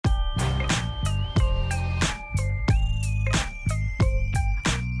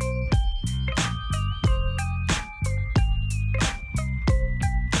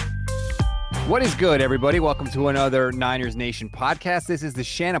What is good, everybody? Welcome to another Niners Nation podcast. This is the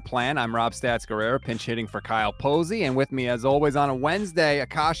Shanaplan. I'm Rob Stats Guerrero, pinch hitting for Kyle Posey. And with me, as always, on a Wednesday,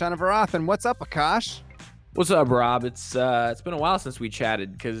 Akash Anavarothan. What's up, Akash? What's up, Rob? It's been a while since we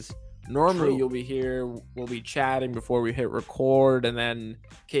chatted because normally you'll be here, we'll be chatting before we hit record, and then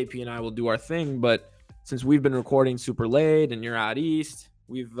KP and I will do our thing. But since we've been recording super late and you're out east,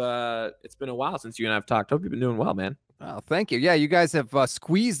 it's been a while since you and I've talked. Hope you've been doing well, man. Oh, thank you. Yeah, you guys have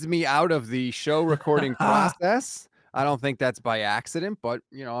squeezed me out of the show recording process. I don't think that's by accident, but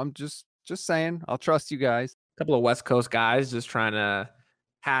I'm just saying. I'll trust you guys. A couple of West Coast guys just trying to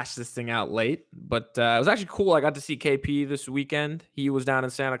hash this thing out late, but it was actually cool. I got to see KP this weekend. He was down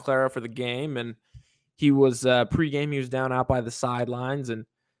in Santa Clara for the game, and he was pregame. He was down out by the sidelines and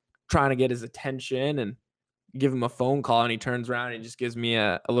trying to get his attention and give him a phone call, and he turns around and he just gives me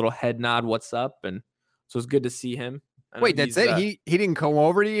a little head nod, "What's up?" And so it's good to see him. Wait, that's it? He didn't come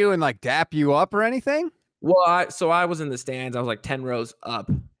over to you and like dap you up or anything? Well, I was in the stands. I was like 10 rows up,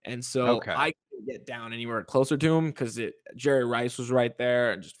 and so I couldn't get down anywhere closer to him because Jerry Rice was right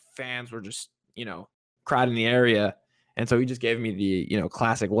there, and just fans were just crowding the area, and so he just gave me the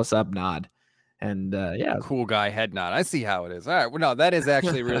classic "What's up" nod, and yeah, cool guy head nod. I see how it is. All right, well, no, that is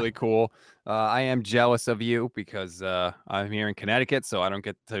actually really cool. I am jealous of you because I'm here in Connecticut, so I don't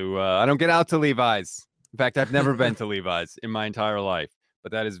get out to Levi's. In fact, I've never been to Levi's in my entire life,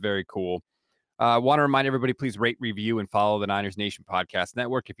 but that is very cool. I want to remind everybody, please rate, review, and follow the Niners Nation Podcast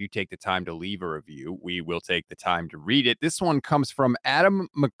Network. If you take the time to leave a review, we will take the time to read it. This one comes from Adam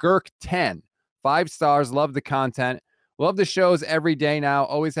McGurk 10. 5 stars, love the content. Love the shows every day now.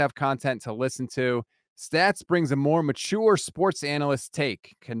 Always have content to listen to. Stats brings a more mature sports analyst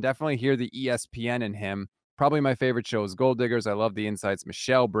take. Can definitely hear the ESPN in him. Probably my favorite show is Gold Diggers. I love the insights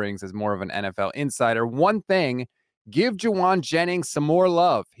Michelle brings as more of an NFL insider. One thing, give Jauan Jennings some more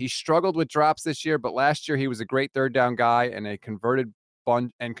love. He struggled with drops this year, but last year he was a great third down guy and converted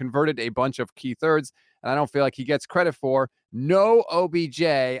a bunch of key thirds, and I don't feel like he gets credit for. No OBJ.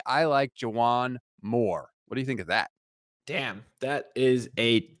 I like Jauan more. What do you think of that? Damn, that is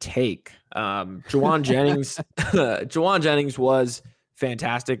a take. Jauan Jennings, Jauan Jennings was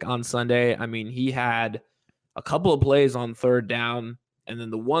fantastic on Sunday. I mean, he had a couple of plays on third down, and then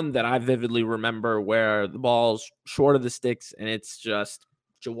the one that I vividly remember where the ball's short of the sticks, and it's just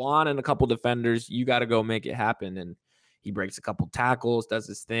Jauan and a couple defenders. You got to go make it happen, and he breaks a couple tackles, does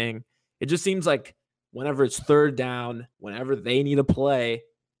his thing. It just seems like whenever it's third down, whenever they need a play,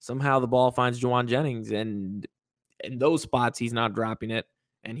 somehow the ball finds Jauan Jennings, and in those spots, he's not dropping it,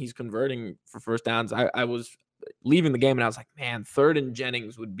 and he's converting for first downs. I was leaving the game, and I was like, man, third and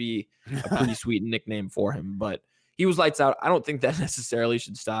Jennings would be a pretty sweet nickname for him, but he was lights out. I don't think that necessarily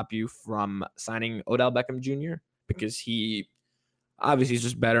should stop you from signing Odell Beckham Jr. because he obviously is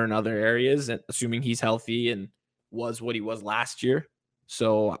just better in other areas, and assuming he's healthy and was what he was last year.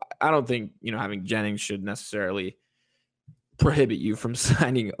 So I don't think, having Jennings should necessarily prohibit you from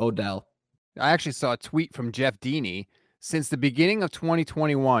signing Odell. I actually saw a tweet from Jeff Deeney. Since the beginning of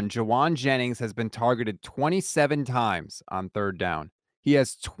 2021, Jauan Jennings has been targeted 27 times on third down. He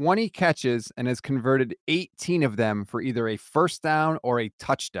has 20 catches and has converted 18 of them for either a first down or a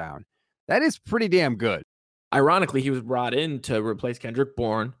touchdown. That is pretty damn good. Ironically, he was brought in to replace Kendrick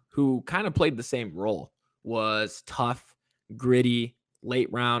Bourne, who kind of played the same role, was tough, gritty, late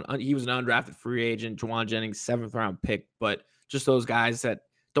round. He was an undrafted free agent. Jauan Jennings, 7th round pick, but just those guys that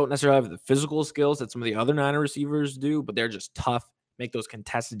don't necessarily have the physical skills that some of the other Niner receivers do, but they're just tough, make those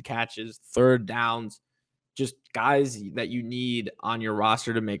contested catches, third downs, just guys that you need on your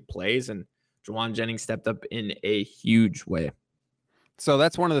roster to make plays. And Jauan Jennings stepped up in a huge way. So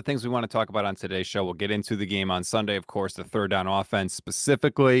that's one of the things we want to talk about on today's show. We'll get into the game on Sunday, of course, the third down offense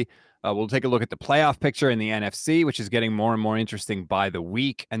specifically. We'll take a look at the playoff picture in the NFC, which is getting more and more interesting by the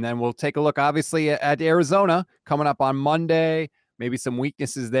week. And then we'll take a look, obviously, at Arizona coming up on Monday. Maybe some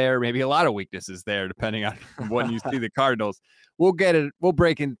weaknesses there, maybe a lot of weaknesses there, depending on when you see the Cardinals. We'll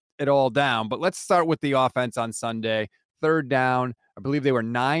break it all down. But let's start with the offense on Sunday. Third down. I believe they were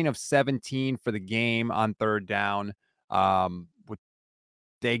 9 of 17 for the game on third down.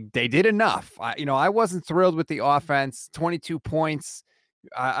 They did enough. I wasn't thrilled with the offense. 22 points.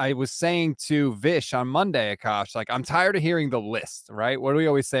 I was saying to Vish on Monday, Akash, like, I'm tired of hearing the list, right? What do we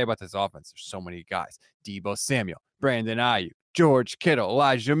always say about this offense? There's so many guys. Deebo Samuel, Brandon Ayuk, George Kittle,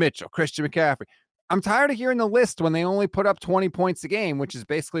 Elijah Mitchell, Christian McCaffrey. I'm tired of hearing the list when they only put up 20 points a game, which is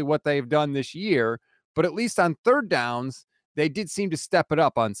basically what they've done this year. But at least on third downs, they did seem to step it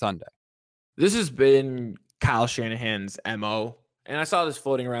up on Sunday. This has been Kyle Shanahan's MO. And I saw this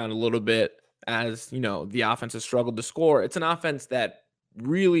floating around a little bit as, the offense has struggled to score. It's an offense that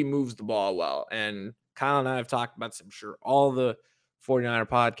really moves the ball well. And Kyle and I have talked about this. I'm sure all the 49er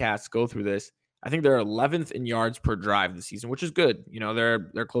podcasts go through this. I think they're 11th in yards per drive this season, which is good.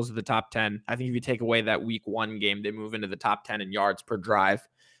 They're close to the top 10. I think if you take away that week 1 game, they move into the top 10 in yards per drive,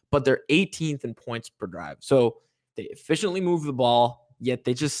 but they're 18th in points per drive. So they efficiently move the ball, yet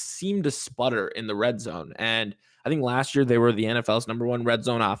they just seem to sputter in the red zone. And I think last year they were the NFL's number 1 red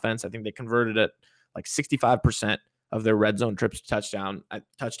zone offense. I think they converted it like 65% of their red zone trips to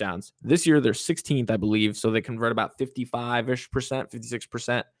touchdowns. This year they're 16th, I believe. So they convert about 55-ish percent,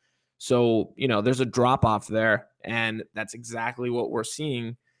 56%. So, there's a drop off there. And that's exactly what we're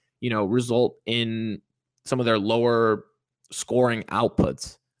seeing, result in some of their lower scoring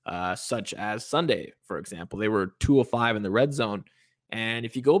outputs, such as Sunday, for example. They were 2 of 5 in the red zone. And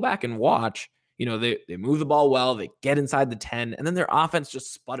if you go back and watch, they move the ball well, they get inside the 10, and then their offense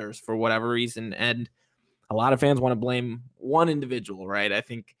just sputters for whatever reason. And a lot of fans want to blame one individual, right? I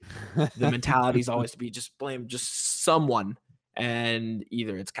think the mentality is always to be just blame just someone. And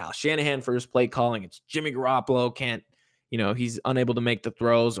either it's Kyle Shanahan for his play calling, it's Jimmy Garoppolo he's unable to make the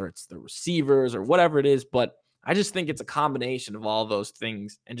throws, or it's the receivers or whatever it is. But I just think it's a combination of all those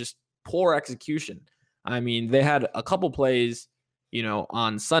things and just poor execution. I mean, they had a couple plays,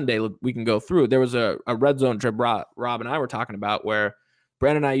 on Sunday we can go through. There was a red zone trip Rob and I were talking about where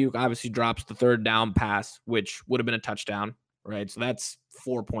Brandon Ayuk obviously drops the 3rd down pass, which would have been a touchdown, right? So that's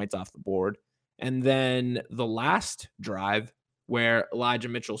 4 points off the board. And then the last drive where Elijah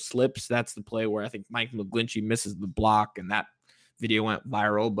Mitchell slips, that's the play where I think Mike McGlinchey misses the block, and that video went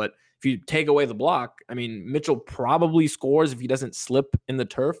viral. But if you take away the block, I mean, Mitchell probably scores if he doesn't slip in the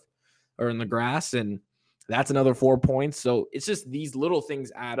turf or in the grass, and that's another 4 points. So it's just these little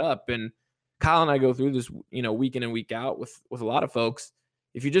things add up. And Kyle and I go through this, week in and week out with a lot of folks.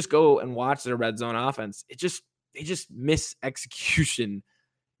 If you just go and watch their red zone offense, they just miss execution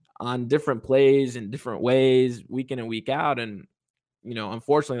on different plays in different ways, week in and week out. And,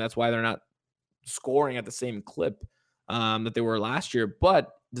 unfortunately, that's why they're not scoring at the same clip that they were last year.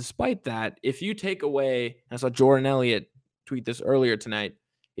 But despite that, if you take away, I saw Jordan Elliott tweet this earlier tonight,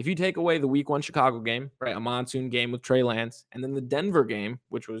 if you take away the week 1 Chicago game, right, a monsoon game with Trey Lance, and then the Denver game,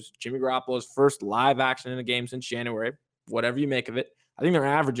 which was Jimmy Garoppolo's first live action in a game since January, whatever you make of it, I think they're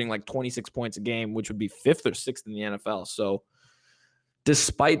averaging like 26 points a game, which would be 5th or 6th in the NFL. So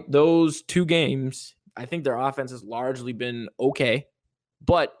despite those 2 games, I think their offense has largely been okay,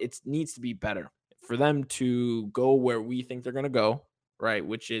 but it needs to be better for them to go where we think they're going to go, right,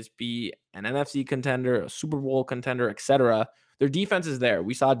 which is be an NFC contender, a Super Bowl contender, etc. Their defense is there.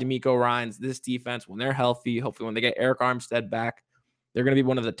 We saw D'Amico Ryans, this defense, when they're healthy, hopefully when they get Eric Armstead back, they're going to be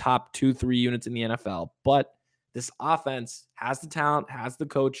one of the top 2-3 units in the NFL. But this offense has the talent, has the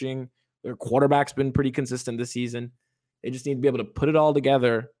coaching. Their quarterback's been pretty consistent this season. They just need to be able to put it all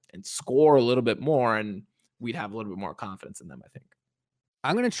together and score a little bit more, and we'd have a little bit more confidence in them, I think.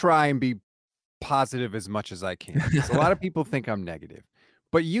 I'm going to try and be positive as much as I can, because a lot of people think I'm negative.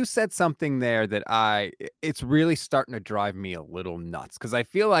 But you said something there that it's really starting to drive me a little nuts, because I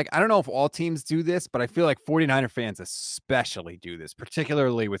feel like, I don't know if all teams do this, but I feel like 49er fans especially do this,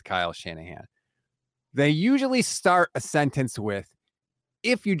 particularly with Kyle Shanahan. They usually start a sentence with,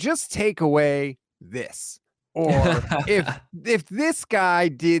 if you just take away this, or if this guy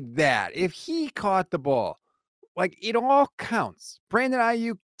did that, if he caught the ball, like, it all counts. Brandon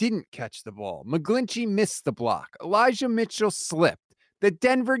Ayuk didn't catch the ball. McGlinchey missed the block. Elijah Mitchell slipped. The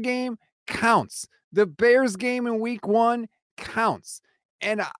Denver game counts. The Bears game in week 1 counts.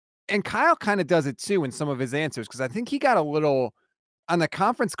 And Kyle kind of does it too in some of his answers, because I think he got a little, on the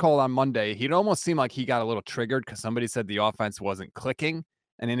conference call on Monday, he'd almost seemed like he got a little triggered because somebody said the offense wasn't clicking.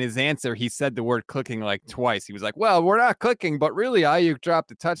 And in his answer, he said the word clicking like twice. He was like, well, we're not clicking, but really Ayuk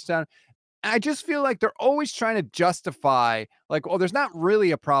dropped a touchdown. I just feel like they're always trying to justify, like, oh, there's not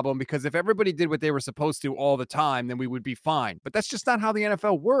really a problem, because if everybody did what they were supposed to all the time, then we would be fine. But that's just not how the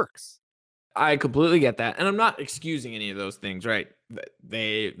NFL works. I completely get that. And I'm not excusing any of those things, right?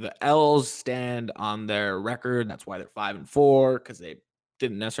 The L's stand on their record. That's why they're 5-4, because they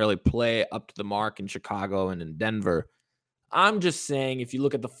didn't necessarily play up to the mark in Chicago and in Denver. I'm just saying, if you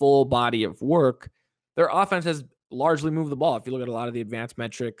look at the full body of work, their offense has largely moved the ball. If you look at a lot of the advanced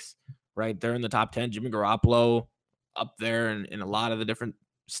metrics, right, they're in the top 10. Jimmy Garoppolo up there in a lot of the different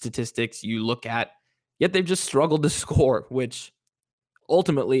statistics you look at, yet they've just struggled to score, which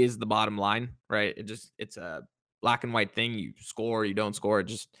ultimately is the bottom line, right? It's a black and white thing. You score, you don't score.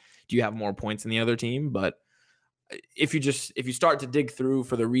 Do you have more points than the other team? But if you start to dig through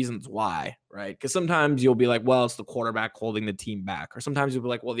for the reasons why, right? Because sometimes you'll be like, well, it's the quarterback holding the team back. Or sometimes you'll be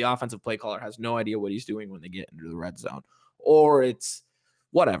like, well, the offensive play caller has no idea what he's doing when they get into the red zone. Or it's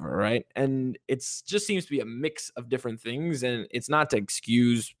whatever, right? And it's just seems to be a mix of different things, and it's not to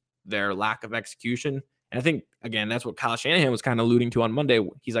excuse their lack of execution. And I think, again, that's what Kyle Shanahan was kind of alluding to on Monday.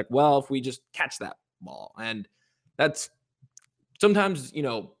 He's like, well, if we just catch that ball, and that's sometimes,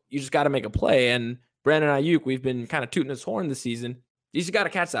 you just got to make a play. And Brandon Ayuk, we've been kind of tooting his horn this season. You just got to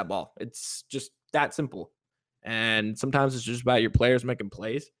catch that ball. It's just that simple. And sometimes it's just about your players making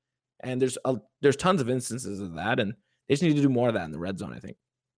plays. And there's tons of instances of that, and they just need to do more of that in the red zone, I think.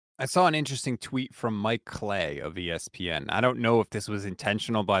 I saw an interesting tweet from Mike Clay of ESPN. I don't know if this was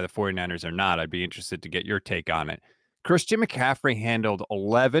intentional by the 49ers or not. I'd be interested to get your take on it. Christian McCaffrey handled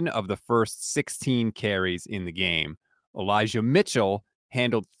 11 of the first 16 carries in the game. Elijah Mitchell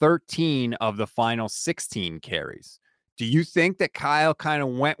handled 13 of the final 16 carries. Do you think that Kyle kind of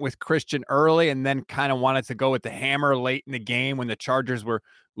went with Christian early and then kind of wanted to go with the hammer late in the game when the Chargers were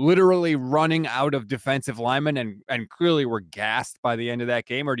literally running out of defensive linemen and clearly were gassed by the end of that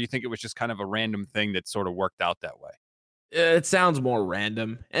game? Or do you think it was just kind of a random thing that sort of worked out that way? It sounds more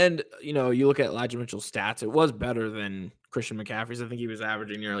random. And, you look at Elijah Mitchell's stats, it was better than Christian McCaffrey's. I think he was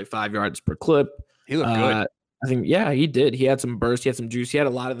averaging nearly 5 yards per clip. He looked good. I think, yeah, he did. He had some burst. He had some juice. He had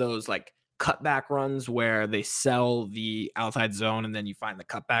a lot of those like cutback runs where they sell the outside zone and then you find the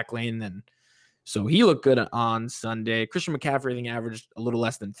cutback lane. And so he looked good on Sunday. Christian McCaffrey, I think, averaged a little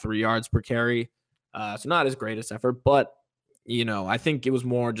less than 3 yards per carry. So not his greatest effort, but, I think it was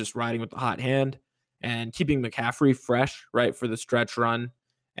more just riding with the hot hand and keeping McCaffrey fresh, right, for the stretch run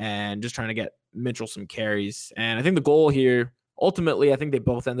and just trying to get Mitchell some carries. And I think the goal here, ultimately, I think they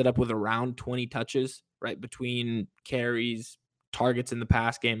both ended up with around 20 touches, right, between carries, targets in the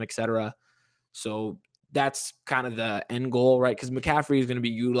pass game, etc. So that's kind of the end goal, right? Because McCaffrey is going to be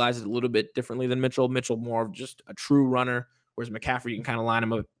utilized a little bit differently than Mitchell. Mitchell more of just a true runner, whereas McCaffrey, you can kind of line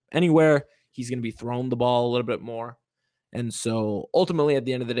him up anywhere. He's going to be throwing the ball a little bit more. And so ultimately, at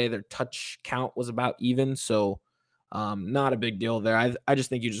the end of the day, their touch count was about even. So not a big deal there. I just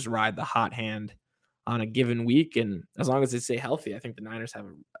think you just ride the hot hand on a given week. And as long as they stay healthy, I think the Niners have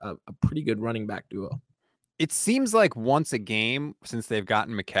a pretty good running back duo. It seems like once a game, since they've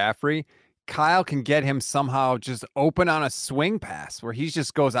gotten McCaffrey, Kyle can get him somehow just open on a swing pass where he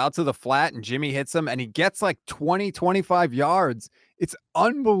just goes out to the flat and Jimmy hits him and he gets like 20, 25 yards. It's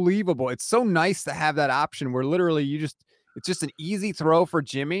unbelievable. It's so nice to have that option where literally it's just an easy throw for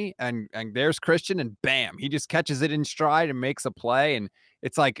Jimmy and there's Christian and bam, he just catches it in stride and makes a play. And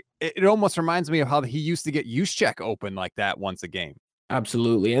it's like, it almost reminds me of how he used to get Juszczyk open like that once a game.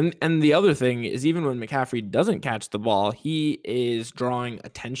 Absolutely. And the other thing is, even when McCaffrey doesn't catch the ball, he is drawing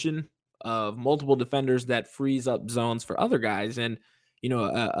attention of multiple defenders that frees up zones for other guys. And,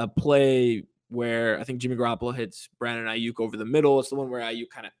 a play where I think Jimmy Garoppolo hits Brandon Ayuk over the middle. It's the one where Ayuk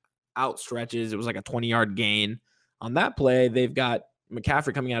kind of outstretches. It was like a 20-yard gain. On that play, they've got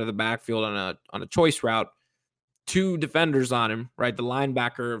McCaffrey coming out of the backfield on a choice route, 2 defenders on him, right? The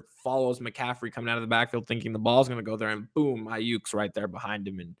linebacker follows McCaffrey coming out of the backfield thinking the ball's going to go there, and boom, Ayuk's right there behind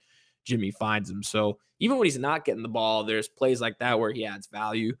him, and Jimmy finds him. So even when he's not getting the ball, there's plays like that where he adds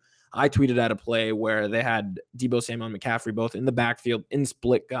value. I tweeted at a play where they had Deebo Samuel and McCaffrey both in the backfield in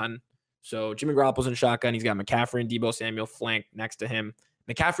split gun. So Jimmy Garoppolo's in shotgun. He's got McCaffrey and Deebo Samuel flanked next to him.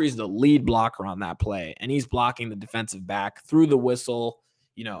 McCaffrey's the lead blocker on that play, and he's blocking the defensive back through the whistle,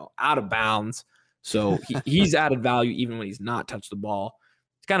 out of bounds. So he's added value even when he's not touched the ball.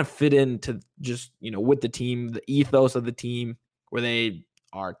 It's kind of fit into just, with the team, the ethos of the team where they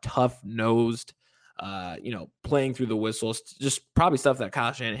are tough-nosed, playing through the whistles, just probably stuff that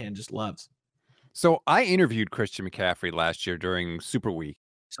Kyle Shanahan just loves. So I interviewed Christian McCaffrey last year during Super Week.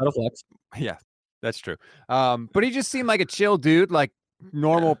 Subtle flex. Yeah, that's true. But he just seemed like a chill dude, like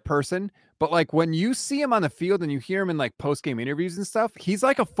normal person. But like when you see him on the field and you hear him in like post-game interviews and stuff, he's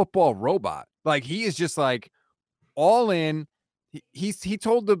like a football robot. Like he is just like all in. He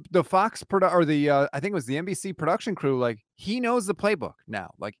told the Fox or the I think it was the NBC production crew, like he knows the playbook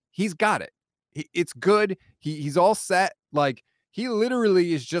now. Like he's got it. It's good. He's all set. Like he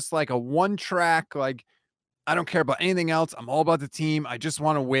literally is just like a one track, like I don't care about anything else. I'm all about the team. I just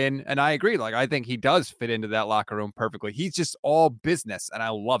want to win. And I agree. Like I think he does fit into that locker room perfectly. He's just all business and I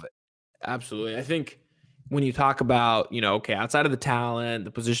love it. Absolutely. I think when you talk about, okay, outside of the talent,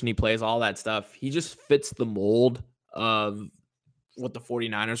 the position he plays, all that stuff, he just fits the mold of what the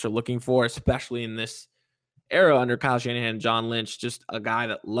 49ers are looking for, especially in this era under Kyle Shanahan and John Lynch. Just a guy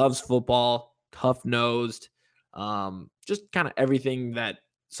that loves football, tough-nosed, just kind of everything that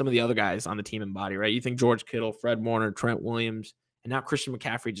some of the other guys on the team embody, right? You think George Kittle, Fred Warner, Trent Williams, and now Christian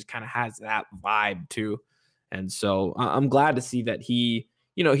McCaffrey just kind of has that vibe too. And so I'm glad to see that he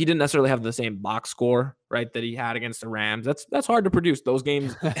he didn't necessarily have the same box score, right, that he had against the Rams. That's hard to produce. Those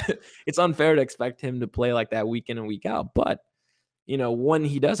games, it's unfair to expect him to play like that week in and week out. But, when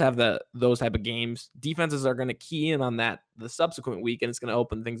he does have those type of games, defenses are going to key in on that the subsequent week, and it's going to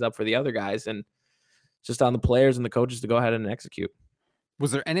open things up for the other guys. And it's just on the players and the coaches to go ahead and execute.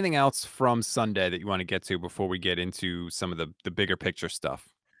 Was there anything else from Sunday that you want to get to before we get into some of the bigger picture stuff?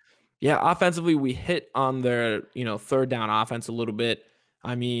 Yeah, offensively, we hit on their, third down offense a little bit.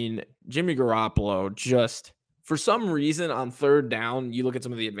 I mean, Jimmy Garoppolo just, for some reason on third down, you look at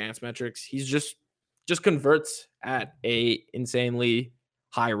some of the advanced metrics, he's just converts at a insanely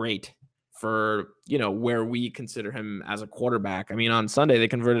high rate for, where we consider him as a quarterback. I mean, on Sunday, they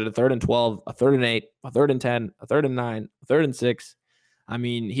converted a 3rd and 12, a 3rd and 8, a 3rd and 10, a 3rd and 9, a 3rd and 6. I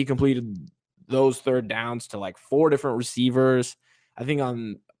mean, he completed those third downs to like 4 different receivers. I think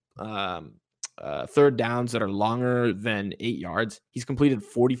on third downs that are longer than 8 yards, he's completed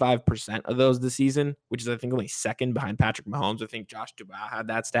 45% of those this season, which is, I think, only second behind Patrick Mahomes. I think Josh Dubois had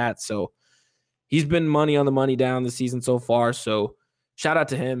that stat. So he's been money on the money down the season so far. So shout out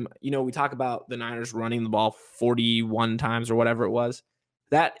to him. We talk about the Niners running the ball 41 times or whatever it was.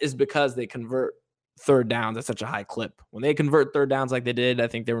 That is because they convert third downs at such a high clip. When they convert third downs like they did, I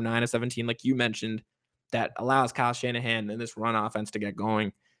think they were 9 of 17, like you mentioned, that allows Kyle Shanahan and this run offense to get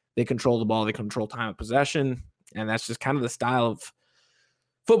going. They control the ball, they control time of possession, and that's just kind of the style of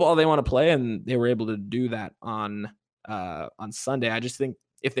football they want to play, and they were able to do that on Sunday. I just think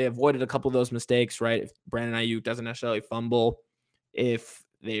if they avoided a couple of those mistakes, right, if Brandon Ayuk doesn't necessarily fumble, if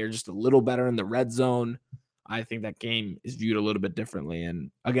they are just a little better in the red zone, I think that game is viewed a little bit differently.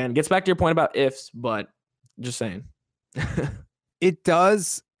 And again, gets back to your point about ifs, but just saying. It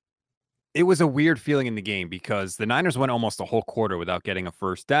does. It was a weird feeling in the game because the Niners went almost a whole quarter without getting a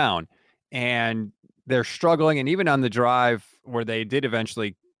first down, and they're struggling. And even on the drive where they did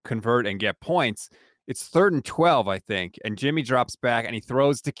eventually convert and get points, it's 3rd and 12, I think. And Jimmy drops back and he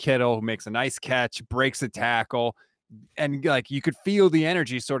throws to Kittle, who makes a nice catch, breaks a tackle. And like you could feel the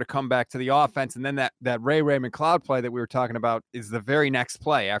energy sort of come back to the offense. And then that Ray McLeod play that we were talking about is the very next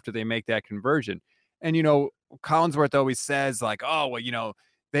play after they make that conversion. And, Collinsworth always says like, oh, well,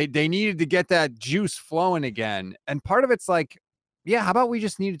 they needed to get that juice flowing again. And part of it's like, yeah, how about we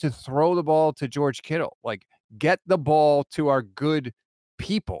just needed to throw the ball to George Kittle? Like get the ball to our good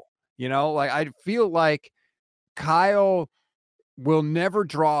people, like I feel like Kyle will never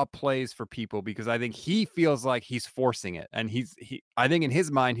draw plays for people because I think he feels like he's forcing it. And I think in his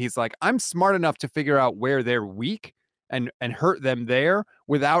mind, he's like, I'm smart enough to figure out where they're weak and hurt them there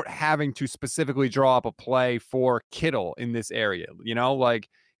without having to specifically draw up a play for Kittle in this area. Like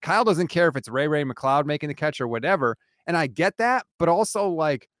Kyle doesn't care if it's Ray McLeod making the catch or whatever. And I get that, but also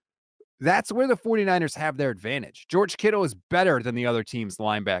like, that's where the 49ers have their advantage. George Kittle is better than the other team's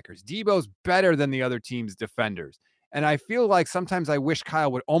linebackers. Debo's better than the other team's defenders. And I feel like sometimes I wish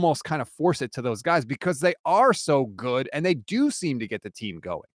Kyle would almost kind of force it to those guys because they are so good and they do seem to get the team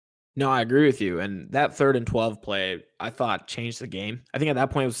going. No, I agree with you. And that 3rd and 12 play, I thought changed the game. I think at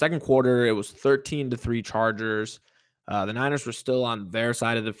that point, it was second quarter. It was 13-3 Chargers. The Niners were still on their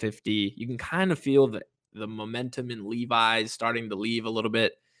side of the 50. You can kind of feel the momentum in Levi's starting to leave a little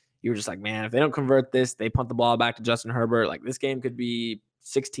bit. You were just like, man, if they don't convert this, they punt the ball back to Justin Herbert. Like this game could be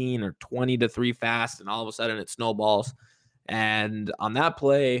 16 or 20-3 fast, and all of a sudden it snowballs. And on that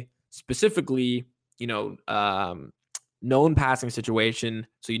play specifically, known passing situation.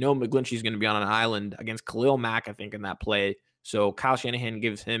 So McGlinchey is going to be on an island against Khalil Mack, I think, in that play. So Kyle Shanahan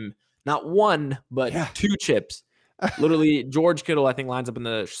gives him not one, but 2 chips. Literally, George Kittle, I think, lines up in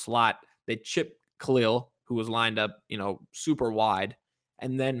the slot. They chip Khalil, who was lined up, super wide.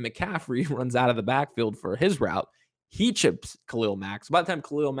 And then McCaffrey runs out of the backfield for his route. He chips Khalil Mack. So by the time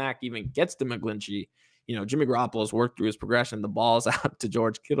Khalil Mack even gets to McGlinchey, Jimmy Garoppolo's worked through his progression. The ball's out to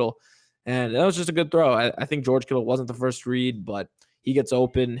George Kittle. And that was just a good throw. I think George Kittle wasn't the first read, but he gets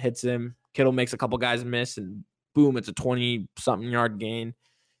open, hits him. Kittle makes a couple guys miss, and boom, it's a 20-something yard gain.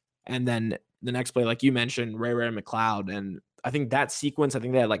 And then the next play, like you mentioned, Ray McLeod. And I think that sequence, I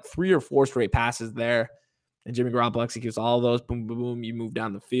think they had like 3 or 4 straight passes there. And Jimmy Garoppolo executes all of those. Boom, boom, boom. You move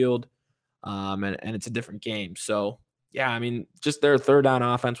down the field. And it's a different game. So, yeah, I mean, just their third down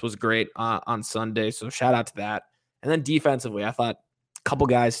offense was great on Sunday. So shout out to that. And then defensively, I thought a couple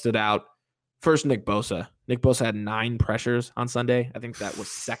guys stood out. First, Nick Bosa. Nick Bosa had 9 pressures on Sunday. I think that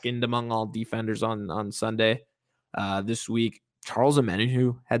was second among all defenders on Sunday. This week, Charles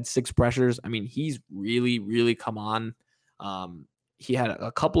Omenihu had 6 pressures. I mean, he's really, really come on. He had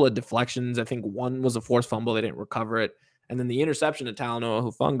a couple of deflections. I think one was a forced fumble. They didn't recover it. And then the interception to Talanoa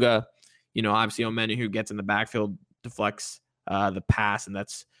Hufanga, obviously Omenihu gets in the backfield, deflects the pass, and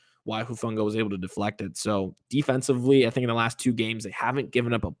that's why Hufanga was able to deflect it. So defensively, I think in the last 2 games, they haven't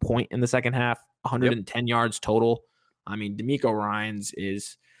given up a point in the second half, 110 yards total. I mean, D'Amico Ryans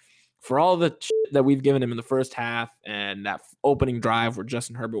is, for all the shit that we've given him in the first half and that opening drive where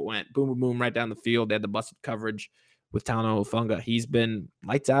Justin Herbert went boom, boom, boom right down the field, they had the busted coverage with Talanoa Hufanga. He's been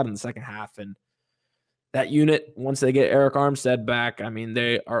lights out in the second half. And that unit, once they get Eric Armstead back, I mean,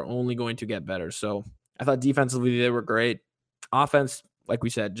 they are only going to get better. So I thought defensively they were great. Offense, like we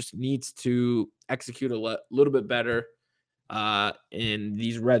said, just needs to execute a little bit better in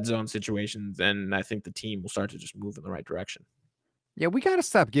these red zone situations. And I think the team will start to just move in the right direction. Yeah, we got to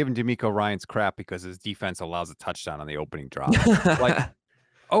stop giving D'Amico Ryans crap because his defense allows a touchdown on the opening drive. Like,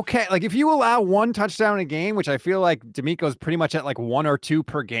 okay, like if you allow 1 touchdown a game, which I feel like D'Amico's pretty much at like 1 or 2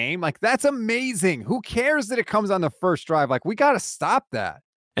 per game, like that's amazing. Who cares that it comes on the first drive? Like we got to stop that.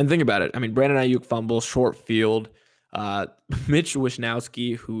 And think about it. I mean, Brandon Ayuk fumble, short field. Mitch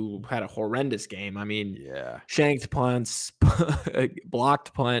Wisnowski, who had a horrendous game. I mean, shanked punts,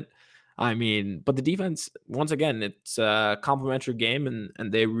 blocked punt. I mean, but the defense, once again, it's a complimentary game,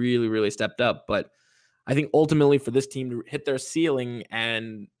 and they really, really stepped up. But I think ultimately for this team to hit their ceiling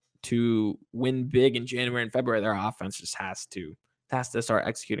and to win big in January and February, their offense just has to start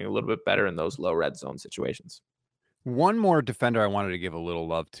executing a little bit better in those low red zone situations. One more defender I wanted to give a little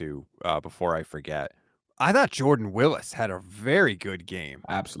love to before I forget. I thought Jordan Willis had a very good game.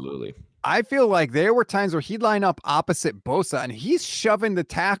 Absolutely. I feel like there were times where he'd line up opposite Bosa and he's shoving the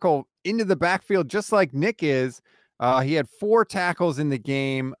tackle into the backfield just like Nick is. He had 4 tackles in the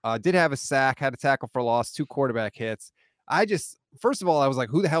game, did have a sack, had a tackle for loss, 2 quarterback hits. First of all, I was like,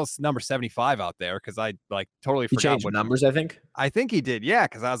 who the hell's number 75 out there? Because I like totally forgot. He changed numbers, I think. I think he did, yeah,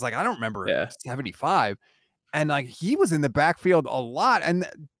 because I was like, I don't remember 75. And like he was in the backfield a lot, and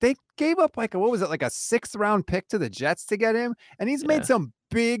they gave up like what was it, like a 6th round pick to the Jets to get him, and he's made some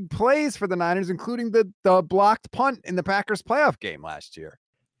big plays for the Niners, including the blocked punt in the Packers playoff game last year.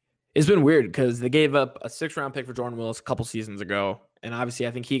 It's been weird because they gave up a 6th round pick for Jordan Willis a couple seasons ago, and obviously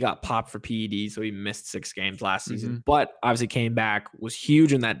I think he got popped for PED, so he missed 6 games last season. But obviously came back, was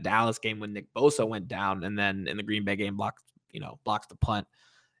huge in that Dallas game when Nick Bosa went down, and then in the Green Bay game blocks the punt.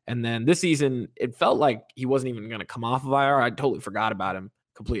 And then this season, it felt like he wasn't even going to come off of IR. I totally forgot about him,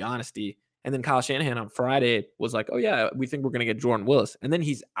 complete honesty. And then Kyle Shanahan on Friday was like, oh, yeah, we think we're going to get Jordan Willis. And then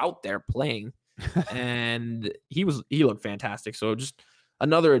he's out there playing, and he looked fantastic. So just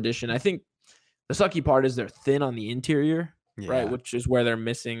another addition. I think the sucky part is they're thin on the interior, right, which is where they're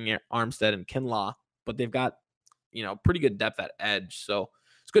missing Armstead and Kinlaw. But they've got, pretty good depth at edge. So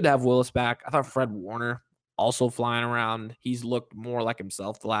it's good to have Willis back. I thought Fred Warner also flying around. He's looked more like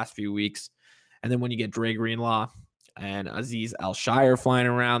himself the last few weeks. And then when you get Dre Greenlaw and Azeez Al-Shire flying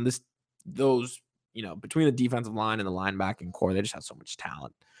around, between the defensive line and the linebacking core, they just have so much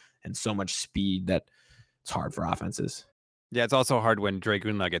talent and so much speed that it's hard for offenses. Yeah, it's also hard when Dre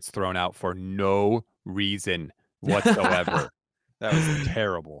Greenlaw gets thrown out for no reason whatsoever. That was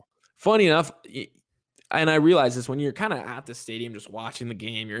terrible. Funny enough, and I realize this, when you're kind of at the stadium just watching the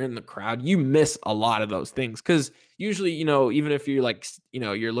game, you're in the crowd, you miss a lot of those things. Because usually, even if you're like,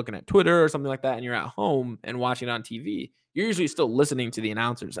 you're looking at Twitter or something like that and you're at home and watching it on TV, you're usually still listening to the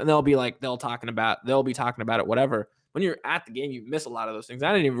announcers. And they'll be talking about it, whatever. When you're at the game, you miss a lot of those things.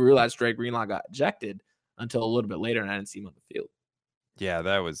 I didn't even realize Dre Greenlaw got ejected until a little bit later, and I didn't see him on the field. Yeah,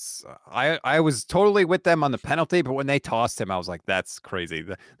 that was I was totally with them on the penalty, but when they tossed him, I was like, that's crazy.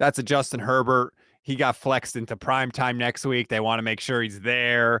 That's a Justin Herbert. He got flexed into prime time next week. They want to make sure he's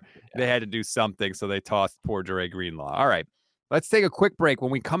there. Yeah. They had to do something, so they tossed poor Dre Greenlaw. All right, let's take a quick break.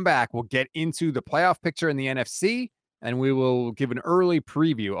 When we come back, we'll get into the playoff picture in the NFC, and we will give an early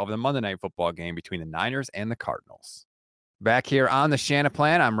preview of the Monday Night Football game between the Niners and the Cardinals. Back here on the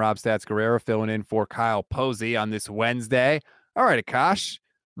Shanaplan, I'm Rob Stats Guerrero filling in for Kyle Posey on this Wednesday. All right, Akash.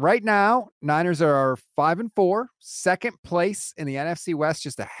 Right now, Niners are 5-4, second place in the NFC West,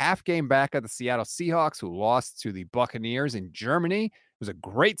 just a half game back of the Seattle Seahawks, who lost to the Buccaneers in Germany. It was a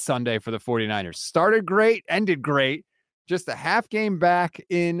great Sunday for the 49ers. Started great, ended great. Just a half game back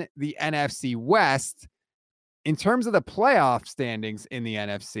in the NFC West. In terms of the playoff standings in the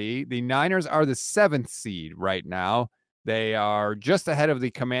NFC, the Niners are the 7th seed right now. They are just ahead of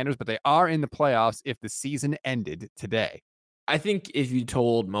the Commanders, but they are in the playoffs if the season ended today. I think if you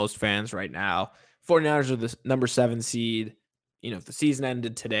told most fans right now, 49ers are the number 7 seed, if the season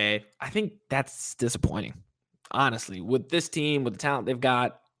ended today, I think that's disappointing. Honestly, with this team, with the talent they've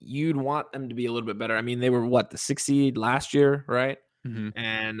got, you'd want them to be a little bit better. I mean, they were the 6th seed last year, right? Mm-hmm.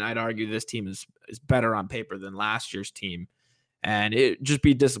 And I'd argue this team is better on paper than last year's team. And it'd just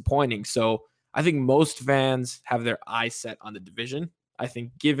be disappointing. So I think most fans have their eyes set on the division. I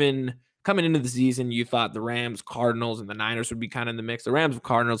think given coming into the season, you thought the Rams, Cardinals, and the Niners would be kind of in the mix. The Rams and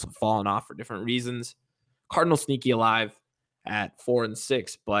Cardinals have fallen off for different reasons. Cardinals sneaky alive at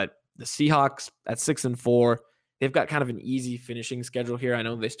 4-6, but the Seahawks at 6-4, they've got kind of an easy finishing schedule here. I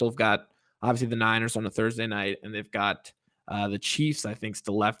know they still have got obviously the Niners on a Thursday night, and they've got the Chiefs, I think,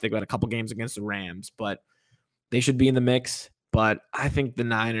 still left. They've got a couple games against the Rams, but they should be in the mix. But I think the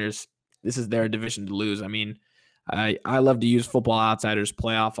Niners, this is their division to lose. I mean, I love to use Football Outsiders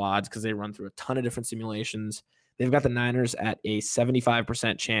playoff odds because they run through a ton of different simulations. They've got the Niners at a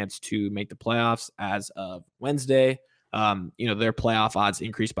 75% chance to make the playoffs as of Wednesday. Their playoff odds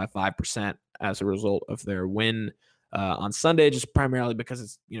increased by 5% as a result of their win on Sunday, just primarily because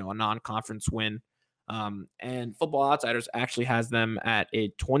it's, a non-conference win. And Football Outsiders actually has them at a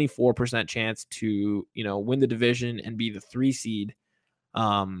 24% chance to, win the division and be the 3 seed.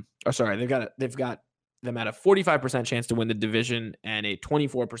 They've got them at a 45% chance to win the division and a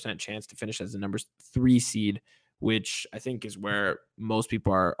 24% chance to finish as the number 3 seed, which I think is where most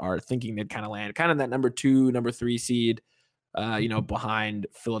people are thinking they'd kind of land, kind of that number 2, number 3 seed, behind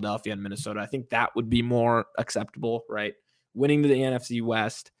Philadelphia and Minnesota. I think that would be more acceptable, right? Winning the NFC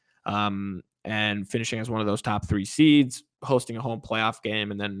West, and finishing as one of those top 3 seeds, hosting a home playoff game,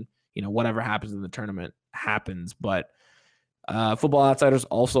 and then, whatever happens in the tournament happens. But Football Outsiders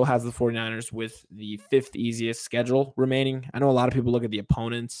also has the 49ers with the 5th easiest schedule remaining. I know a lot of people look at the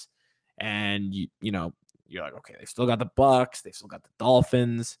opponents and, you're like, okay, they still got the Bucks. They still got the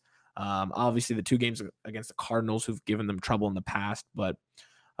Dolphins. Obviously, the 2 games against the Cardinals who've given them trouble in the past. But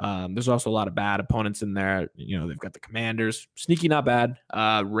there's also a lot of bad opponents in there. They've got the Commanders. Sneaky, not bad.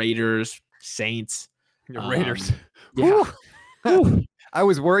 Raiders, Saints. The Raiders. Yeah. I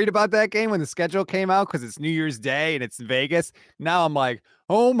was worried about that game when the schedule came out because it's New Year's Day and it's Vegas. Now I'm like,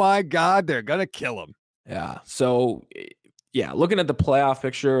 oh my God, they're going to kill them. Yeah. So, looking at the playoff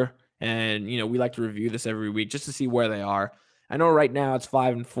picture, and, we like to review this every week just to see where they are. I know right now it's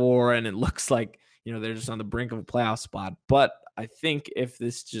 5-4 and it looks like, they're just on the brink of a playoff spot. But I think if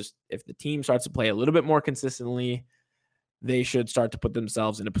the team starts to play a little bit more consistently, they should start to put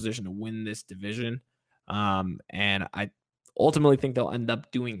themselves in a position to win this division. And I ultimately think they'll end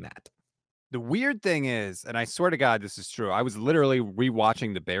up doing that. The weird thing is, and I swear to God, this is true. I was literally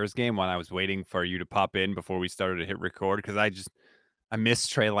rewatching the Bears game when I was waiting for you to pop in before we started to hit record because I miss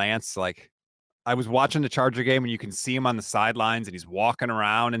Trey Lance. Like, I was watching the Charger game and you can see him on the sidelines and he's walking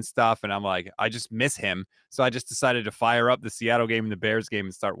around and stuff. And I'm like, I just miss him. So I just decided to fire up the Seattle game and the Bears game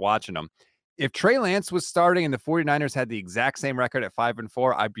and start watching them. If Trey Lance was starting and the 49ers had the exact same record at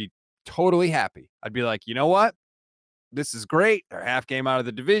 5-4, I'd be totally happy. I'd be like, you know what? This is great. They're half game out of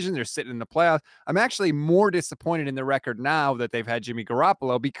the division. They're sitting in the playoffs. I'm actually more disappointed in the record now that they've had Jimmy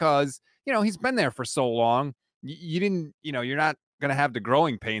Garoppolo because, he's been there for so long. You didn't, you're not going to have the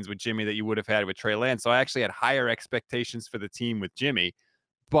growing pains with Jimmy that you would have had with Trey Lance. So I actually had higher expectations for the team with Jimmy,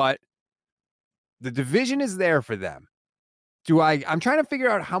 but the division is there for them. I'm trying to figure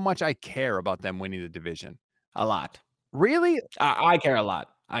out how much I care about them winning the division. A lot. Really? I care a lot.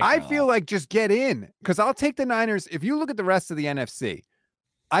 I feel like just get in because I'll take the Niners. If you look at the rest of the NFC,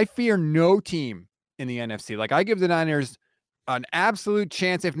 I fear no team in the NFC. Like, I give the Niners an absolute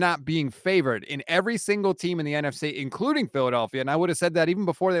chance, if not being favored in every single team in the NFC, including Philadelphia. And I would have said that even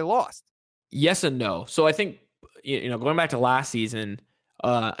before they lost. Yes and no. So I think, going back to last season,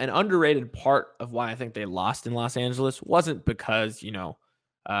 an underrated part of why I think they lost in Los Angeles wasn't because,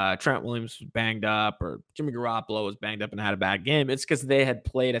 Trent Williams was banged up or Jimmy Garoppolo was banged up and had a bad game. It's because they had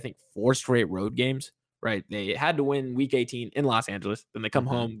played, I think, 4 straight road games, right? They had to win week 18 in Los Angeles. Then they come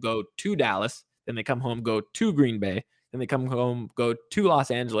home, go to Dallas. Then they come home, go to Green Bay. Then they come home, go to Los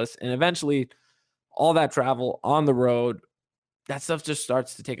Angeles. And eventually all that travel on the road, that stuff just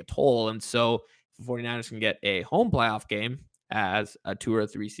starts to take a toll. And so the 49ers can get a home playoff game as a 2 or a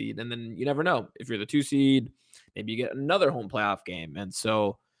 3 seed. And then you never know. If you're the 2 seed, maybe you get another home playoff game. And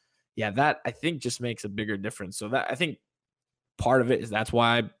so, that I think just makes a bigger difference. So that I think part of it is that's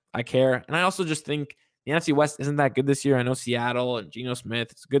why I care. And I also just think the NFC West isn't that good this year. I know Seattle and Geno Smith,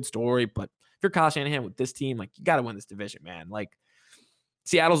 it's a good story, but if you're Kyle Shanahan with this team, like, you got to win this division, man. Like,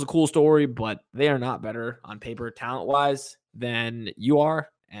 Seattle's a cool story, but they are not better on paper talent-wise than you are.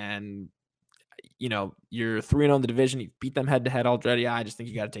 And, you're 3-0 in the division. You beat them head-to-head already. I just think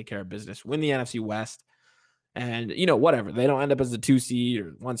you got to take care of business. Win the NFC West. And, whatever. They don't end up as the 2 seed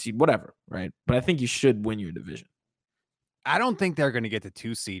or 1 seed, whatever, right? But I think you should win your division. I don't think they're going to get the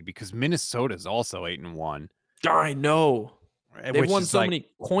 2 seed because Minnesota is also 8-1. I know. They've which won is so like, many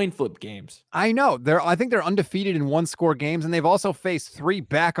coin flip games. I know I think they're undefeated in one-score games, and they've also faced 3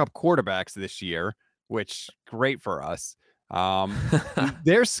 backup quarterbacks this year, which great for us.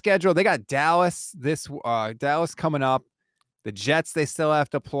 Their schedule, they got Dallas Dallas coming up. The Jets, they still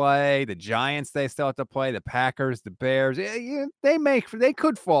have to play. The Giants, they still have to play. The Packers, the Bears, they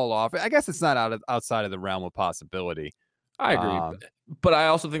could fall off. I guess it's not outside of the realm of possibility. I agree. But I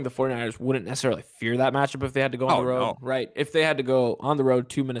also think the 49ers wouldn't necessarily fear that matchup if they had to go on the road, no. right? If they had to go on the road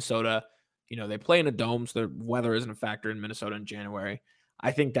to Minnesota, they play in a dome, so the weather isn't a factor in Minnesota in January.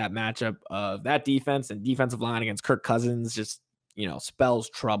 I think that matchup of that defense and defensive line against Kirk Cousins just, spells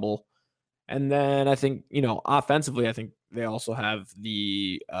trouble. And then I think, offensively, I think they also have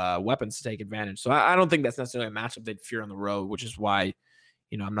the weapons to take advantage. So I don't think that's necessarily a matchup they'd fear on the road, which is why,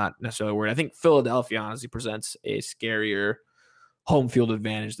 I'm not necessarily worried. I think Philadelphia honestly presents a scarier home field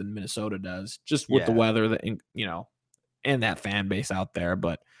advantage than Minnesota does, just with the weather that, and that fan base out there.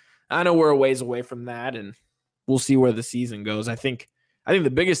 But I know we're a ways away from that, and we'll see where the season goes. I think the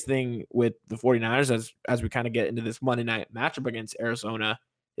biggest thing with the 49ers as we kind of get into this Monday night matchup against Arizona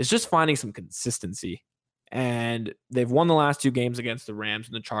is just finding some consistency. And they've won the last 2 games against the Rams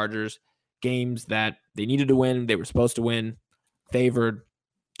and the Chargers, games that they needed to win, they were supposed to win, favored,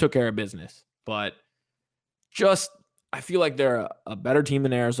 took care of business. But I feel like they're a better team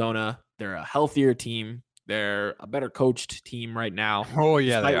than Arizona. They're a healthier team. They're a better coached team right now. Oh,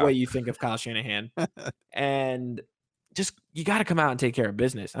 yeah, despite what you think of Kyle Shanahan. And just, you got to come out and take care of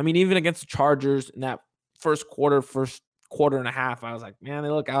business. I mean, even against the Chargers in that first quarter and a half, I was like, man, they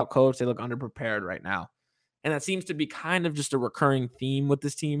look outcoached. They look underprepared right now. And that seems to be kind of just a recurring theme with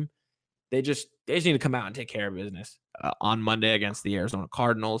this team. They just need to come out and take care of business on Monday against the Arizona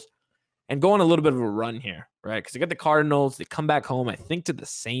Cardinals and go on a little bit of a run here, right? Because they got the Cardinals. They come back home, I think, to the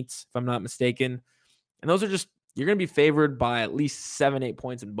Saints, if I'm not mistaken. And those are just, you're going to be favored by at least 7-8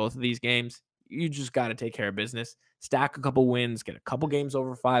 points in both of these games. You just got to take care of business, stack a couple wins, get a couple games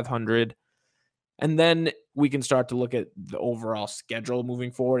over 500. And then we can start to look at the overall schedule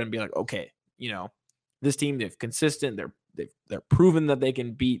moving forward and be like, okay, this team, they're consistent. They're proven that they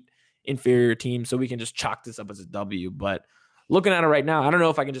can beat inferior teams, so we can just chalk this up as a W. But looking at it right now, I don't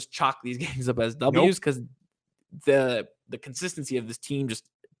know if I can just chalk these games up as W's because the consistency of this team just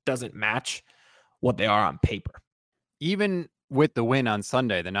doesn't match what they are on paper. Even with the win on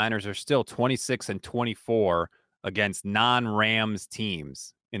Sunday, the Niners are still 26-24 against non-Rams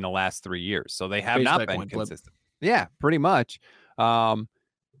teams in the last 3 years. So they have not been consistent. Yeah, pretty much.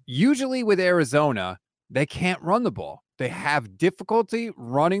 Usually with Arizona, they can't run the ball. They have difficulty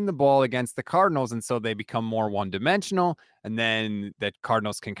running the ball against the Cardinals, and so they become more one-dimensional, and then the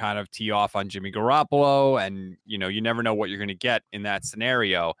Cardinals can kind of tee off on Jimmy Garoppolo, and, you never know what you're going to get in that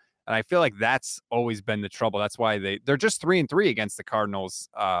scenario. And I feel like that's always been the trouble. That's why they're just 3-3 against the Cardinals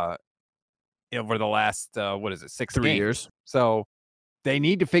over the last, 6 3 years. So they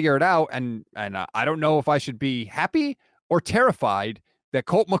need to figure it out, and I don't know if I should be happy or terrified that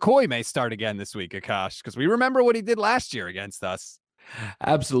Colt McCoy may start again this week, Akash, because we remember what he did last year against us.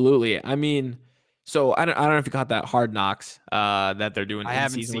 Absolutely. I mean, so I don't know if you caught that Hard Knocks that they're doing in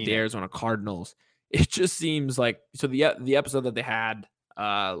season with the Arizona Cardinals. It just seems like, so the episode that they had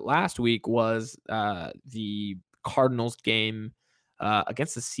last week was the Cardinals game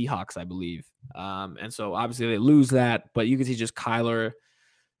against the Seahawks, I believe. And so obviously they lose that, but you can see just Kyler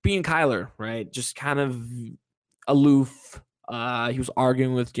being Kyler, right? Just kind of aloof. He was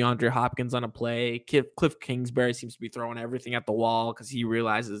arguing with DeAndre Hopkins on a play. Cliff Kingsbury seems to be throwing everything at the wall because he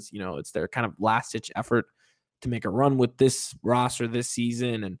realizes, it's their kind of last-ditch effort to make a run with this roster this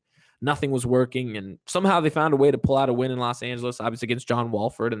season, and nothing was working. And somehow they found a way to pull out a win in Los Angeles, obviously against John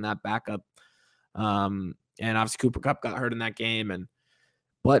Walford and that backup. And obviously Cooper Kupp got hurt in that game.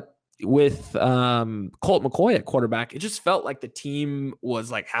 But with Colt McCoy at quarterback, it just felt like the team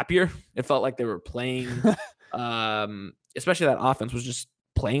was like happier. It felt like they were playing especially that offense was just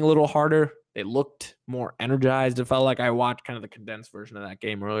playing a little harder. They looked more energized. It felt like I watched kind of the condensed version of that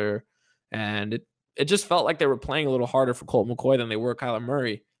game earlier, and it just felt like they were playing a little harder for Colt McCoy than they were Kyler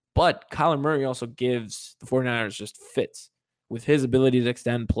Murray. But Kyler Murray also gives the 49ers just fits with his ability to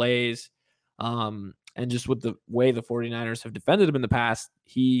extend plays. And just with the way the 49ers have defended him in the past,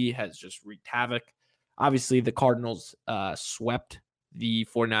 he has just wreaked havoc. Obviously, the Cardinals swept the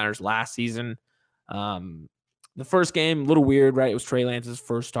 49ers last season. The first game, a little weird, right? It was Trey Lance's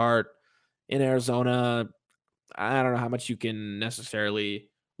first start in Arizona. I don't know how much you can necessarily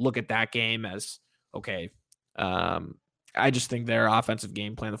look at that game as, okay, I just think their offensive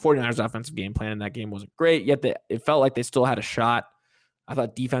game plan, the 49ers offensive game plan in that game wasn't great, yet it felt like they still had a shot. I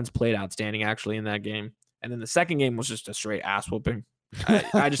thought defense played outstanding, actually, in that game. And then the second game was just a straight ass whooping.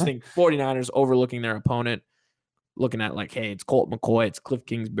 I just think 49ers overlooking their opponent, looking at like, hey, it's Colt McCoy, it's Cliff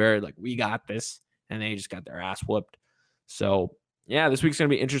Kingsbury, like we got this, and they just got their ass whooped. So yeah, this week's gonna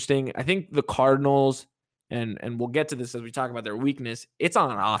be interesting. I think the Cardinals, and we'll get to this as we talk about their weakness, it's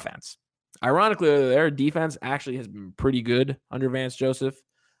on offense. Ironically, their defense actually has been pretty good under Vance Joseph.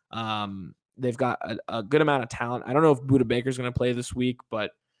 They've got a good amount of talent. I don't know if Budda Baker's going to play this week,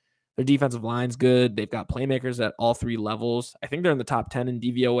 but their defensive line's good. They've got playmakers at all three levels. I think they're in the top 10 in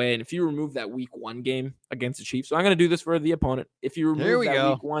DVOA. And if you remove that week 1 game against the Chiefs, so I'm going to do this for the opponent. If you remove that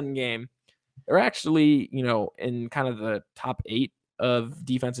week 1 game, they're actually, in kind of the top 8 of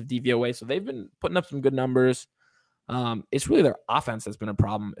defensive DVOA. So they've been putting up some good numbers. It's really their offense that's been a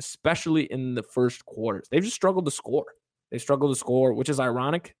problem, especially in the first quarters. They've just struggled to score. They struggle to score, which is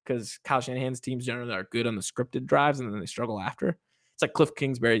ironic because Kyle Shanahan's teams generally are good on the scripted drives and then they struggle after. It's like Cliff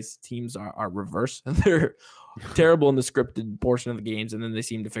Kingsbury's teams are reverse. They're terrible in the scripted portion of the games, and then they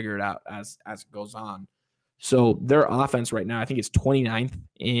seem to figure it out as it goes on. So their offense right now, I think it's 29th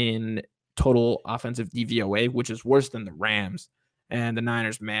in total offensive DVOA, which is worse than the Rams. And the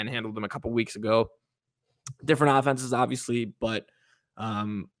Niners manhandled them a couple weeks ago. Different offenses, obviously, but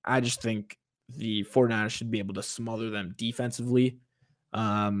I just think the 49ers should be able to smother them defensively.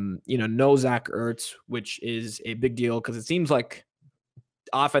 No Zach Ertz, which is a big deal because it seems like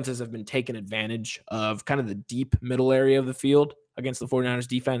offenses have been taking advantage of kind of the deep middle area of the field against the 49ers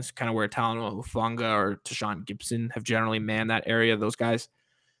defense, kind of where Talanoa Hufanga or Tashawn Gibson have generally manned that area. Those guys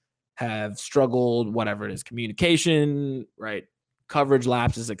have struggled, whatever it is, communication, right? Coverage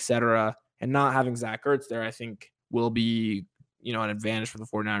lapses, etc. And not having Zach Ertz there, I think, will be, an advantage for the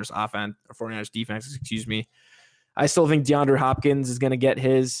 49ers offense or 49ers defense, excuse me. I still think DeAndre Hopkins is going to get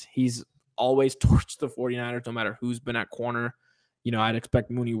his. He's always torched the 49ers, no matter who's been at corner. I'd expect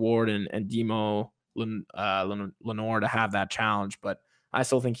Mooney Ward and Demo Lenore to have that challenge, but I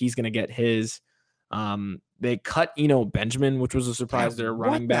still think he's going to get his. They cut Benjamin, which was a surprise. Their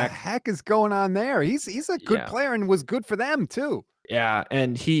running back. What the heck is going on there? He's a good player and was good for them too. Yeah,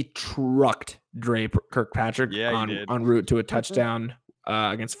 and he trucked Dre Kirkpatrick en route to a touchdown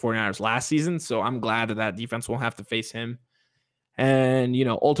against the 49ers last season. So I'm glad that defense won't have to face him. And,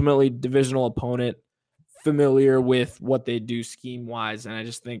 ultimately divisional opponent, familiar with what they do scheme-wise. And I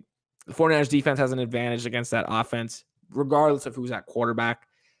just think the 49ers defense has an advantage against that offense, regardless of who's at quarterback.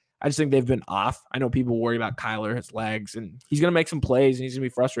 I just think they've been off. I know people worry about Kyler, his legs, and he's going to make some plays and he's going to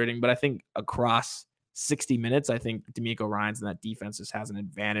be frustrating. But I think across 60 minutes, I think D'Amico Ryans and that defense just has an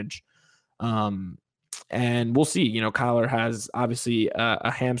advantage. And we'll see. Kyler has obviously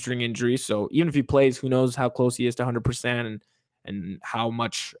a hamstring injury. So even if he plays, who knows how close he is to 100% and how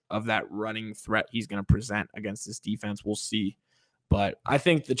much of that running threat he's going to present against this defense. We'll see. But I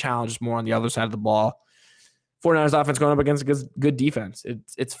think the challenge is more on the other side of the ball. 49ers offense going up against a good defense.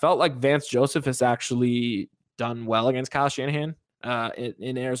 It's felt like Vance Joseph has actually done well against Kyle Shanahan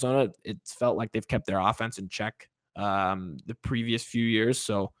in Arizona. It's felt like they've kept their offense in check the previous few years.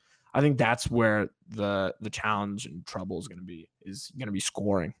 So I think that's where the challenge and trouble is going to be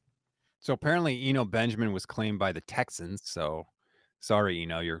scoring. So apparently Eno Benjamin was claimed by the Texans. So sorry,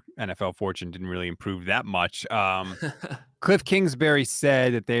 your NFL fortune didn't really improve that much. Cliff Kingsbury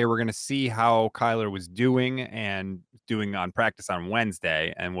said that they were going to see how Kyler was doing on practice on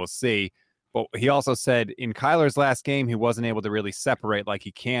Wednesday, and we'll see. But he also said in Kyler's last game, he wasn't able to really separate like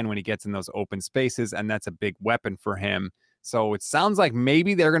he can when he gets in those open spaces, and that's a big weapon for him. So it sounds like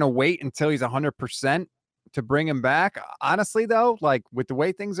maybe they're going to wait until he's 100% to bring him back. Honestly, though, like with the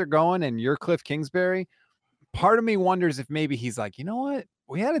way things are going and you're Cliff Kingsbury, part of me wonders if maybe he's like, you know what?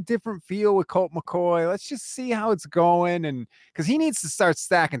 We had a different feel with Colt McCoy. Let's just see how it's going. And because he needs to start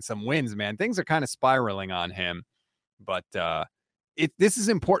stacking some wins, man. Things are kind of spiraling on him. But this is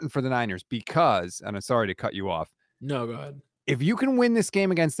important for the Niners because, and I'm sorry to cut you off. No, go ahead. If you can win this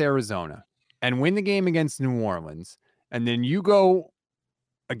game against Arizona and win the game against New Orleans, and then you go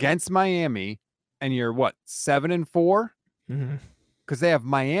against Miami and you're 7-4? Mm-hmm. Because they have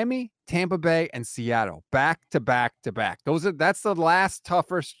Miami, Tampa Bay, and Seattle back to back to back. That's the last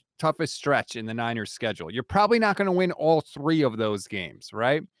toughest stretch in the Niners schedule. You're probably not going to win all 3 of those games,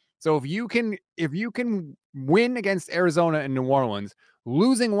 right? So if you can win against Arizona and New Orleans,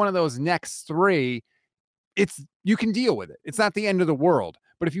 losing one of those next 3, you can deal with it. It's not the end of the world.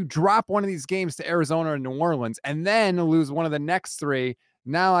 But if you drop one of these games to Arizona and New Orleans and then lose one of the next 3,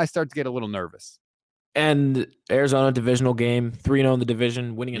 now I start to get a little nervous. And Arizona divisional game, 3-0 in the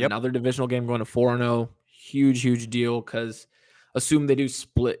division, winning another divisional game, going to 4-0. Huge deal because assume they do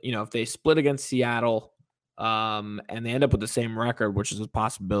split. If they split against Seattle and they end up with the same record, which is a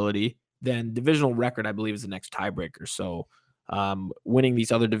possibility, then divisional record, I believe, is the next tiebreaker. So winning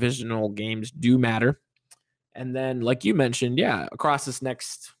these other divisional games do matter. And then, like you mentioned, yeah, across this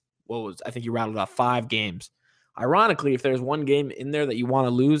next, I think you rattled off 5 games. Ironically, if there's one game in there that you want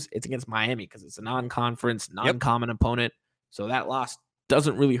to lose, it's against Miami because it's a non-conference, non-common opponent. So that loss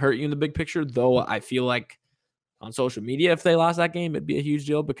doesn't really hurt you in the big picture, though I feel like on social media, if they lost that game, it'd be a huge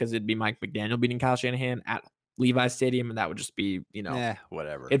deal because it'd be Mike McDaniel beating Kyle Shanahan at Levi's Stadium, and that would just be,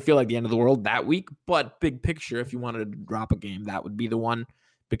 whatever. It'd feel like the end of the world that week. But big picture, if you wanted to drop a game, that would be the one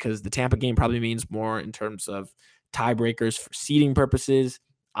because the Tampa game probably means more in terms of tiebreakers for seeding purposes.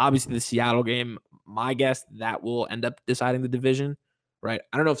 Obviously, the Seattle game, my guess, that will end up deciding the division, right?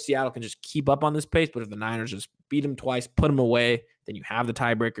 I don't know if Seattle can just keep up on this pace, but if the Niners just beat them twice, put them away, then you have the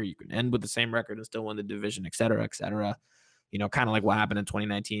tiebreaker. You can end with the same record and still win the division, et cetera, et cetera. Kind of like what happened in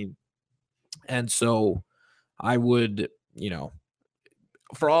 2019. And so I would,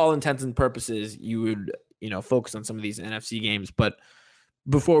 for all intents and purposes, you would, focus on some of these NFC games. But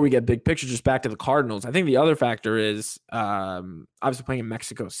before we get big picture, just back to the Cardinals, I think the other factor is obviously playing in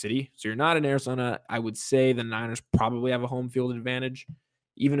Mexico City. So you're not in Arizona. I would say the Niners probably have a home field advantage,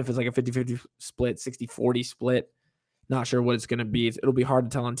 even if it's like a 50-50 split, 60-40 split. Not sure what it's going to be. It'll be hard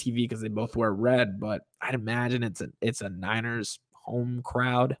to tell on TV because they both wear red, but I'd imagine it's a Niners home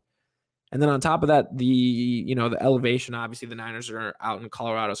crowd. And then on top of that, the elevation, obviously the Niners are out in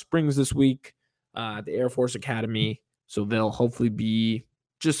Colorado Springs this week at the Air Force Academy. So they'll hopefully be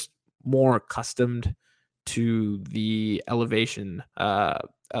just more accustomed to the elevation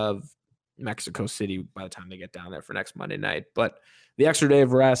of Mexico City by the time they get down there for next Monday night. But the extra day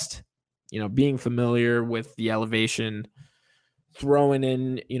of rest, being familiar with the elevation, throwing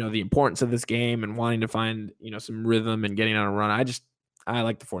in, the importance of this game and wanting to find, some rhythm and getting on a run. I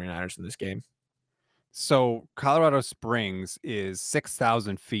like the 49ers in this game. So Colorado Springs is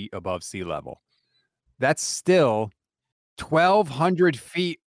 6,000 feet above sea level. That's still 1,200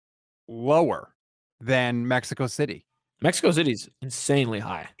 feet lower than Mexico City. Mexico City's insanely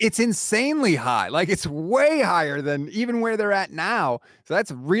high. It's insanely high. Like it's way higher than even where they're at now. So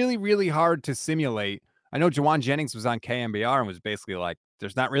that's really, really hard to simulate. I know Jauan Jennings was on KMBR and was basically like,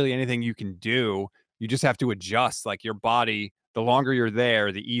 there's not really anything you can do. You just have to adjust. Like your body, the longer you're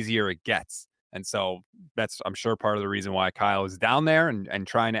there, the easier it gets. And so that's, I'm sure, part of the reason why Kyle is down there and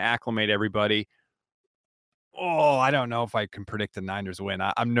trying to acclimate everybody. Oh, I don't know if I can predict the Niners win.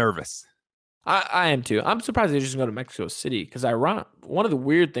 I'm nervous. I am too. I'm surprised they just go to Mexico City because one of the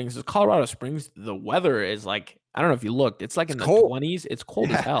weird things is Colorado Springs, the weather is like, I don't know if you looked, it's like in the cold. 20s. It's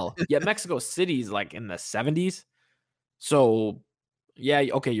cold as hell. Yet Mexico City's like in the 70s. So yeah,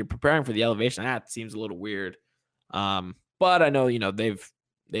 okay, you're preparing for the elevation. That seems a little weird. But I know,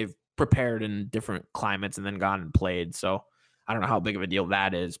 they've prepared in different climates and then gone and played. So I don't know how big of a deal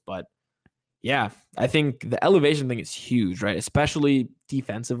that is, but yeah, I think the elevation thing is huge, right? Especially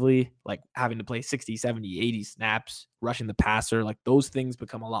defensively, like having to play 60, 70, 80 snaps, rushing the passer, like those things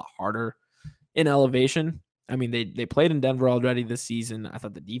become a lot harder in elevation. I mean, they played in Denver already this season. I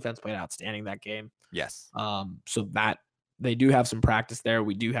thought the defense played outstanding that game. Yes. So that they do have some practice there.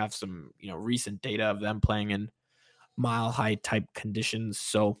 We do have some, recent data of them playing in mile high type conditions.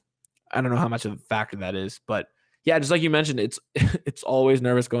 So I don't know how much of a factor that is, but yeah, just like you mentioned, it's always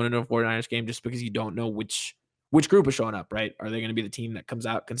nervous going into a 49ers game just because you don't know which group is showing up, right? Are they going to be the team that comes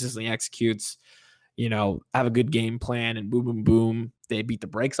out, consistently executes, have a good game plan and boom, boom, boom, they beat the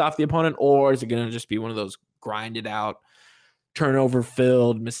brakes off the opponent? Or is it going to just be one of those grinded out, turnover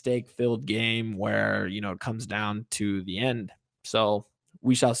filled, mistake filled game where, it comes down to the end? So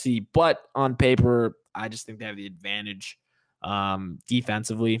we shall see. But on paper, I just think they have the advantage.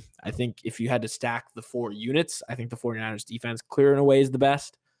 Defensively, I think if you had to stack the 4 units, I think the 49ers defense clear in a way is the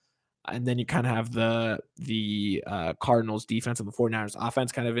best. And then you kind of have the Cardinals defense and the 49ers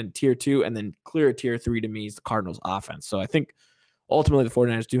offense kind of in tier 2, and then clear tier 3 to me is the Cardinals offense. So I think ultimately the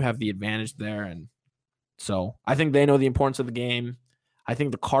 49ers do have the advantage there. And so I think they know the importance of the game. I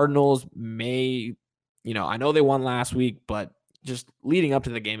think the Cardinals may, I know they won last week, but just leading up to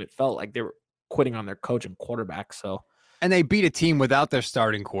the game, it felt like they were quitting on their coach and quarterback. So, and they beat a team without their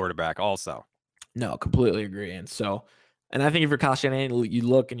starting quarterback also. No, completely agree. And I think if you're Kyle Shanahan, you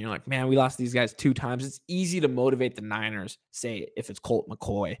look and you're like, man, we lost these guys 2 times. It's easy to motivate the Niners, say if it's Colt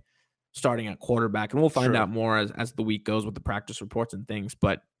McCoy starting at quarterback. And we'll find out more as the week goes with the practice reports and things.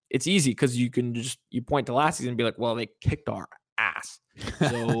 But it's easy because you can you point to last season and be like, well, they kicked our ass.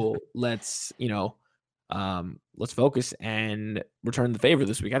 So let's focus and return the favor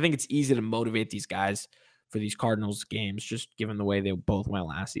this week. I think it's easy to motivate these guys for these Cardinals games, just given the way they both went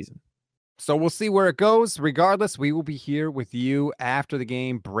last season. So we'll see where it goes. Regardless, we will be here with you after the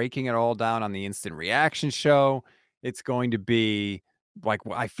game, breaking it all down on the Instant Reaction Show. It's going to be like,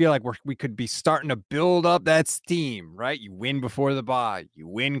 I feel like we could be starting to build up that steam, right? You win before the bye, you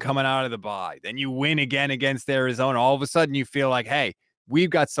win coming out of the bye, then you win again against Arizona. All of a sudden, you feel like, hey, we've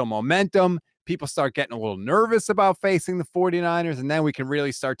got some momentum. People start getting a little nervous about facing the 49ers, and then we can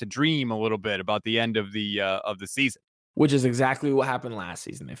really start to dream a little bit about the end of the season. Which is exactly what happened last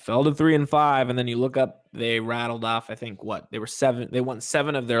season. They fell to 3-5, and then you look up, they rattled off, I think, they won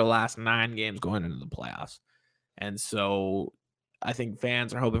 7 of their last 9 games going into the playoffs. And so I think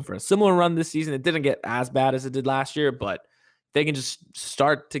fans are hoping for a similar run this season. It didn't get as bad as it did last year, but they can just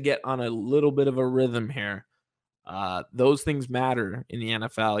start to get on a little bit of a rhythm here. Those things matter in the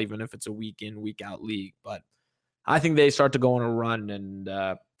NFL, even if it's a week in, week out league. But I think they start to go on a run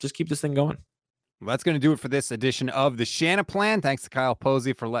and just keep this thing going. Well, that's going to do it for this edition of the Shanaplan. Thanks to Kyle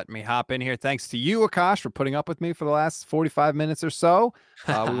Posey for letting me hop in here. Thanks to you, Akash, for putting up with me for the last 45 minutes or so.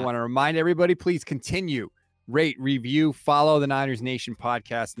 We want to remind everybody, please continue, rate, review, follow the Niners Nation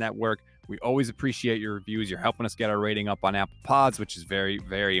Podcast Network. We always appreciate your reviews. You're helping us get our rating up on Apple Pods, which is very,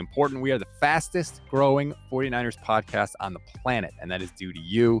 very important. We are the fastest growing 49ers podcast on the planet, and that is due to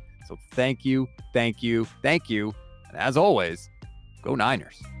you. So thank you, thank you, thank you. And as always, go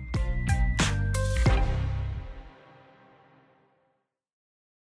Niners.